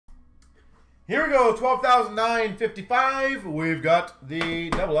Here we go, 12,955. We've got the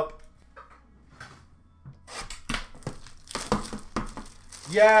double up.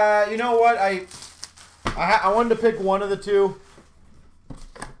 Yeah, you know what? I wanted to pick one of the two.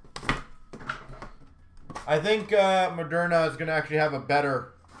 I think Moderna is going to actually have a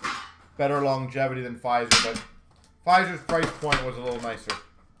better longevity than Pfizer, but Pfizer's price point was a little nicer.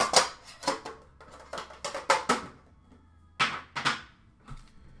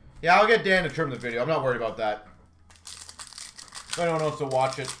 Yeah, I'll get Dan to trim the video. I'm not worried about that. If anyone wants to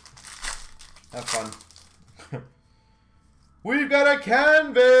watch it, have fun. We've got a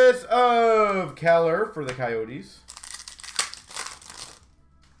canvas of Keller for the Coyotes.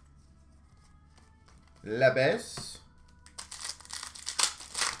 Lebes.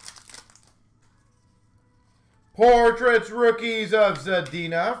 Portraits rookies of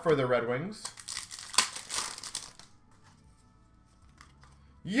Zadina for the Red Wings.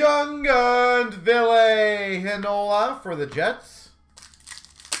 Young Guns Ville Hinola for the Jets.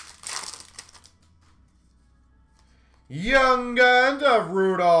 Young Guns of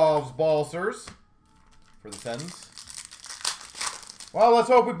Rudolph's Balsers for the Sens. Well, let's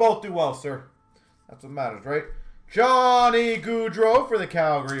hope we both do well, sir. That's what matters, right? Johnny Gaudreau for the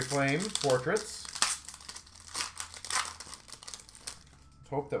Calgary Flames. Portraits. Let's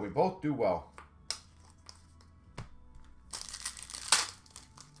hope that we both do well.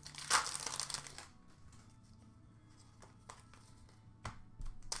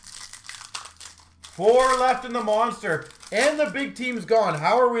 Four left in the monster. And the big team's gone.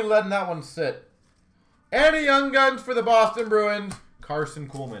 How are we letting that one sit? And a Young Guns for the Boston Bruins. Carson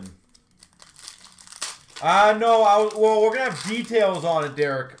Kuhlman. No, well, we're going to have details on it,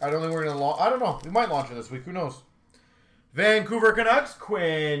 Derek. I don't think we're going to launch. I don't know. We might launch it this week. Who knows? Vancouver Canucks.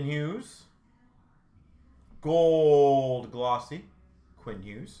 Quinn Hughes. Gold Glossy. Quinn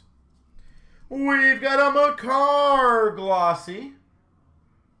Hughes. We've got a Makar Glossy.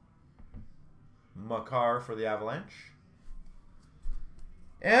 Makar for the Avalanche.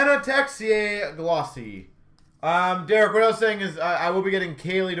 And a Texier Glossy. Derek, what I was saying is I will be getting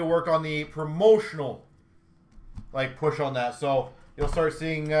Kaylee to work on the promotional push on that. So you'll start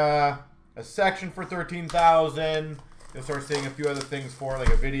seeing a section for 13,000. You'll start seeing a few other things for like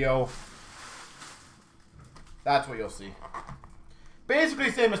a video. That's what you'll see. Basically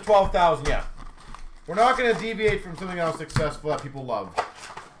same as 12,000, yeah. We're not going to deviate from something else successful that people love.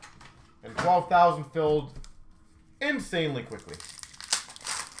 And 12,000 filled insanely quickly.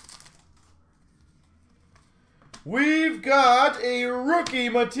 We've got a rookie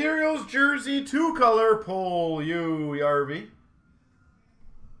materials jersey 2-color Paul Yarvi.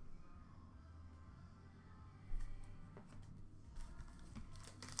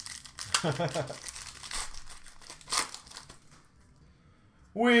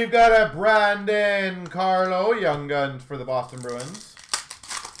 We've got a Brandon Carlo Young Guns for the Boston Bruins.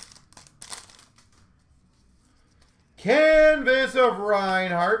 Canvas of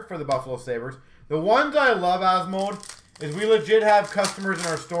Reinhardt for the Buffalo Sabres. The ones I love, Asmode, is we legit have customers in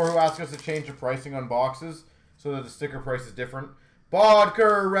our store who ask us to change the pricing on boxes so that the sticker price is different.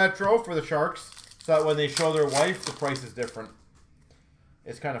 Bodker Retro for the Sharks, so that when they show their wife, the price is different.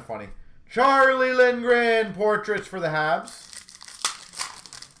 It's kind of funny. Charlie Lindgren Portraits for the Habs.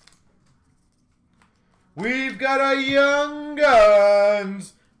 We've got a Young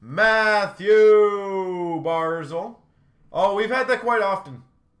Guns Matthew Barzal. Oh, we've had that quite often.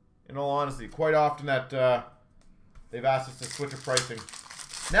 In all honesty, quite often that they've asked us to switch a pricing.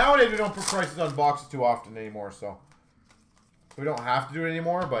 Nowadays, we don't put prices on boxes too often anymore, so we don't have to do it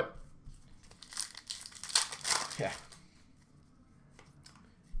anymore, but yeah.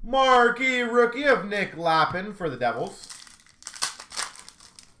 Marquee rookie of Nick Lappin for the Devils.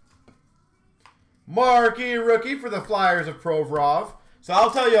 Marquee rookie for the Flyers of Provorov. So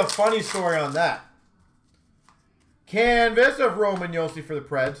I'll tell you a funny story on that. Canvas of Roman Josi for the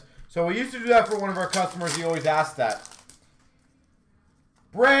Preds. So we used to do that for one of our customers. He always asked that.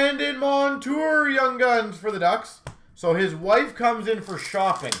 Brandon Montour Young Guns for the Ducks. So his wife comes in for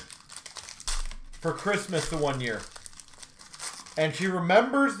shopping for Christmas the one year. And she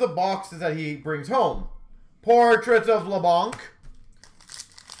remembers the boxes that he brings home. Portraits of LeBlanc.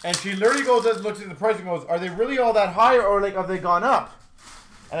 And she literally goes and looks at the price and goes, are they really all that high or have they gone up?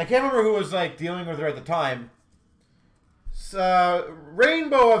 And I can't remember who was dealing with her at the time.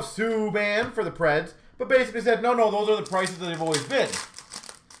 Rainbow of Subban for the Preds, but basically said, no, those are the prices that they've always been.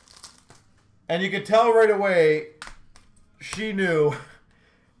 And you could tell right away she knew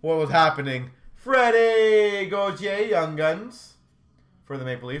what was happening. Freddie Gauthier Young Guns for the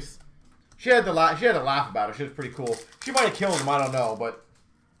Maple Leafs. She had to laugh about it. She was pretty cool. She might have killed him, I don't know, but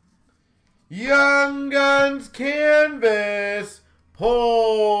Young Guns Canvas.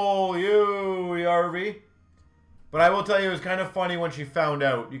 Pull you, Yarvi. But I will tell you, it was kind of funny when she found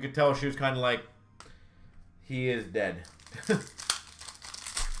out. You could tell she was kind of like, he is dead.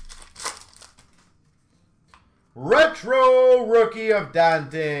 Retro Rookie of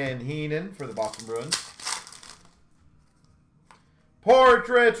Danton Heenan for the Boston Bruins.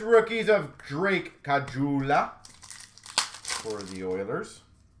 Portraits Rookies of Drake Caggiula for the Oilers.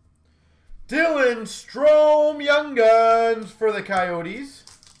 Dylan Strome Young Guns for the Coyotes.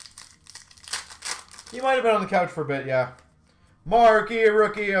 He might have been on the couch for a bit, yeah. Marquee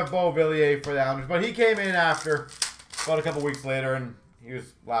Rookie of Beauvillier for the Islanders, but he came in after, about a couple weeks later, and he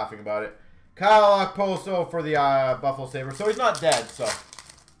was laughing about it. Kyle Okposo for the Buffalo Sabres, so he's not dead, so.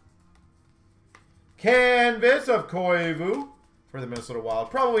 Canvas of Koivu for the Minnesota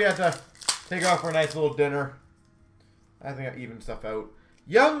Wild. Probably had to take off for a nice little dinner. I think I evened stuff out.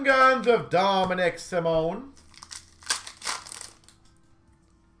 Young Guns of Dominic Simone.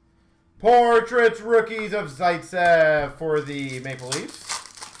 Portraits Rookies of Zaitsev for the Maple Leafs.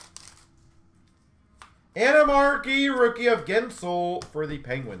 And a marquee Rookie of Gensel for the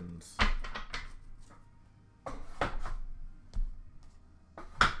Penguins.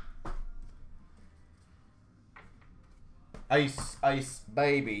 Ice, ice,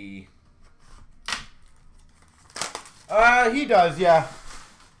 baby. He does, yeah.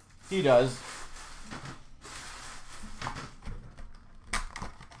 He does.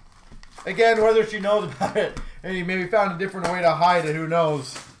 Again, whether she knows about it and he maybe found a different way to hide it, who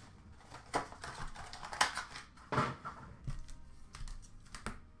knows?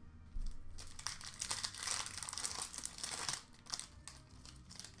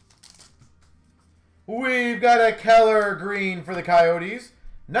 We've got a Keller Green for the Coyotes.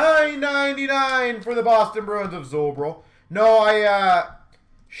 $9.99 for the Boston Bruins of Zobro. No,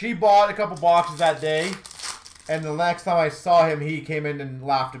 she bought a couple boxes that day, and the next time I saw him, he came in and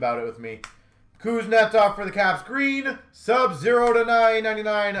laughed about it with me. Kuznetsov for the Caps Green. Sub-Zero to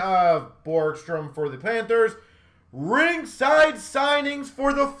 $9.99 of Borgstrom for the Panthers. Ringside signings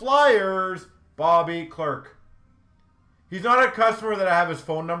for the Flyers. Bobby Clark. He's not a customer that I have his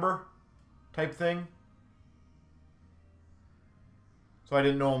phone number type thing. So I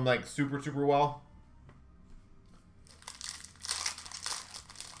didn't know him like super well.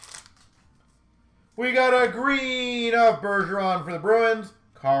 We got a green of Bergeron for the Bruins.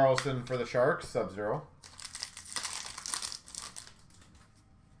 Carlson for the Sharks, Sub-Zero.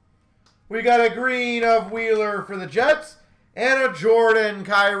 We got a green of Wheeler for the Jets. And a Jordan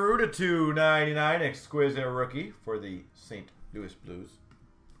Kyrou to $2.99. Exquisite rookie for the St. Louis Blues.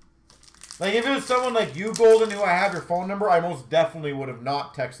 Like, if it was someone like you, Golden, who I have your phone number, I most definitely would have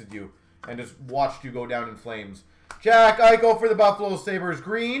not texted you and just watched you go down in flames. Jack Eichel for the Buffalo Sabres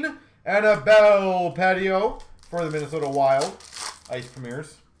green. And a Bell Patio for the Minnesota Wild. Ice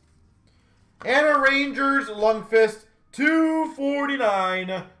Premiers. And a Rangers Lundqvist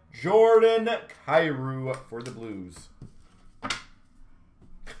 $2.49. Jordan Kyrou for the Blues.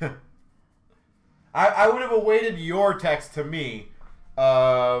 I would have awaited your text to me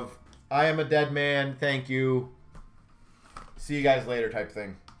of, I am a dead man, thank you, see you guys later type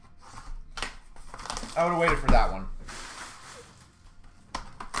thing. I would have waited for that one.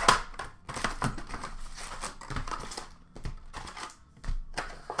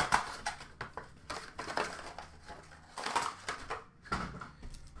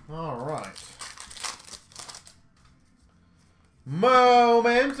 All right.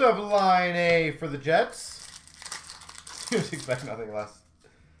 Moments of line A for the Jets. You just expect nothing less.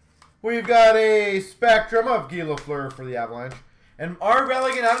 We've got a Spectrum of Guy Lafleur for the Avalanche. And R.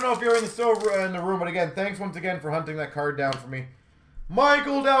 Religan, I don't know if you're in the room, but again, thanks once again for hunting that card down for me.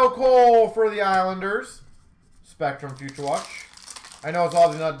 Michael Del Cole for the Islanders. Spectrum Future Watch. I know it's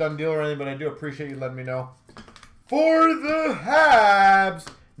obviously not a done deal or anything, but I do appreciate you letting me know. For the Habs,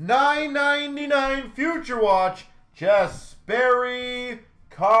 $9.99 Future Watch, Jesperi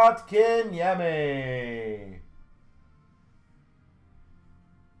Kotkaniemi.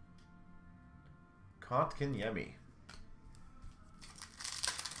 Kotkaniemi.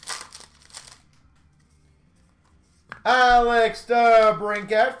 Alex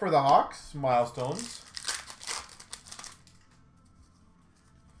DeBrincat for the Hawks, Milestones.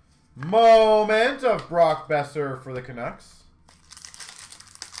 Moment of Brock Besser for the Canucks.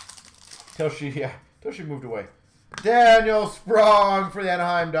 Till she moved away. Daniel Sprong for the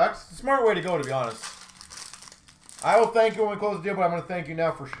Anaheim Ducks. Smart way to go, to be honest. I will thank you when we close the deal, but I'm going to thank you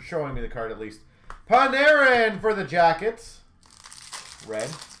now for showing me the card at least. Panarin for the Jackets. Red.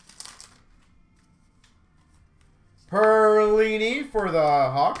 Perlini for the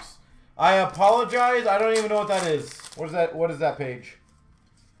Hawks. I apologize. I don't even know what that is. What is that? What is that page?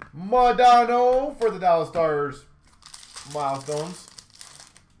 Modano for the Dallas Stars. Milestones.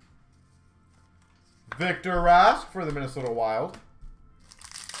 Victor Rask for the Minnesota Wild.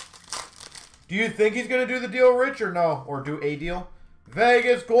 Do you think he's going to do the deal, Rich, or no? Or do a deal?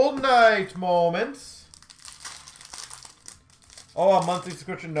 Vegas Golden Knights moments. Oh, a monthly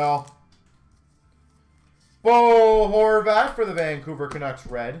subscription? No. Bo Horvat for the Vancouver Canucks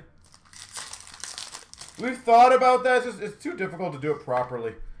red. We've thought about that. It's too difficult to do it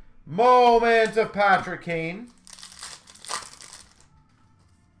properly. Moment of Patrick Kane.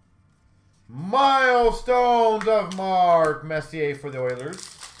 Milestones of Mark Messier for the Oilers.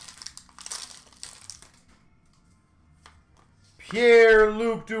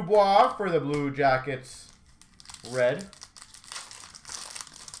 Pierre-Luc Dubois for the Blue Jackets red.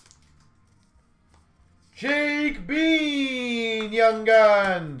 Jake Bean, Young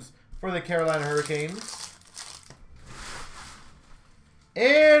Guns for the Carolina Hurricanes.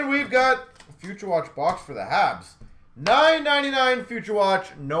 And we've got Future Watch box for the Habs. $9.99 Future Watch,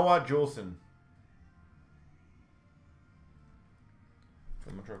 Noah Juleson.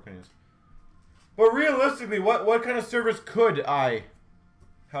 But realistically, what kind of service could I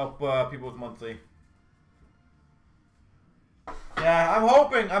help people with monthly? Yeah, I'm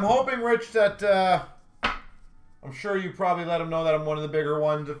hoping, Rich, that I'm sure you probably let him know that I'm one of the bigger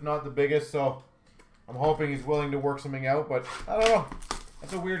ones, if not the biggest. So I'm hoping he's willing to work something out. But I don't know.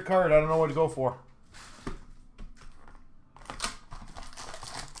 That's a weird card. I don't know what to go for.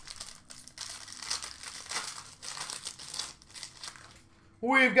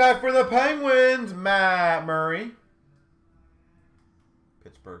 We've got for the Penguins, Matt Murray.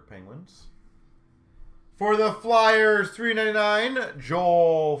 Pittsburgh Penguins. For the Flyers, $3.99,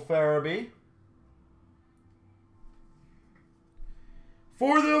 Joel Farabee.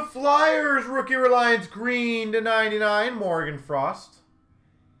 For the Flyers, Rookie Reliance Green /99, Morgan Frost.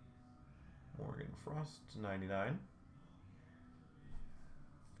 Morgan Frost, $99.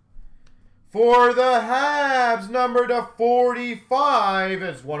 For the Habs, number /45,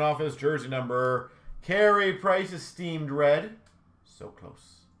 it's one off his jersey number. Carey Price, Esteemed Red. So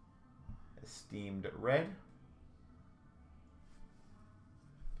close. Esteemed Red.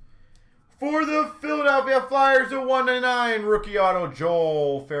 For the Philadelphia Flyers, /199, rookie auto,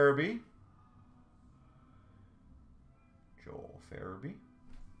 Joel Farabee. Joel Farabee.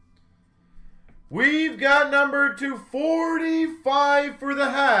 We've got number /245 for the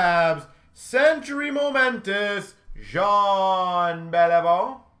Habs. Century Momentous, Jean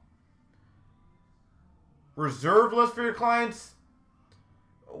Beliveau. Reserve list for your clients.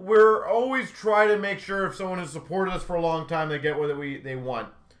 We're always trying to make sure if someone has supported us for a long time, they get what they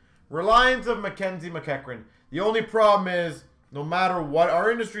want. Reliance of Mackenzie McEachran. The only problem is, no matter what, our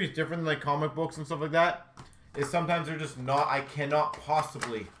industry is different than like comic books and stuff like that, is sometimes they're just not, I cannot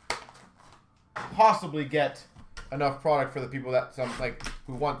possibly get enough product for the people that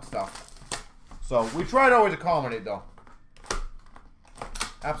who want stuff. So we try to always accommodate though.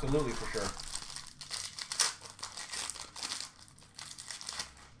 Absolutely, for sure.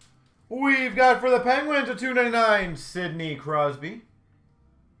 We've got for the Penguins /299, Sidney Crosby.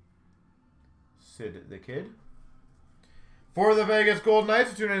 Sid the Kid. For the Vegas Golden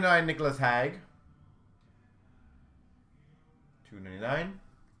Knights /299, Nicholas Hag. $2.99.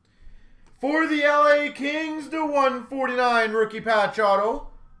 For the LA Kings /149, rookie patch auto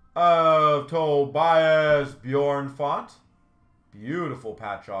of Tobias Bjornfot. Beautiful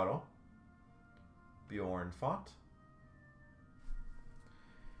patch auto. Bjornfot.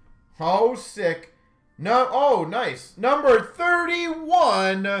 Oh, sick. No, oh, nice. Number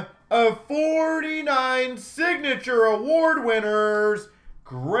 31 of 49 signature award winners,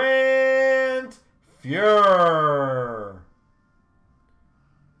 Grant Fuhr.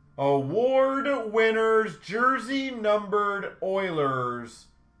 Award winners, jersey numbered Oilers,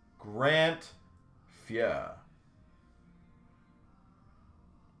 Grant Fuhr.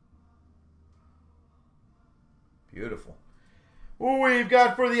 Beautiful. We've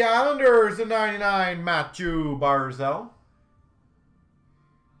got for the Islanders /99, Matthew Barzal.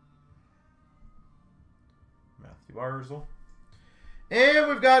 Matthew Barzal. And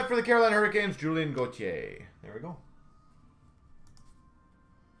we've got for the Carolina Hurricanes, Julien Gauthier. There we go.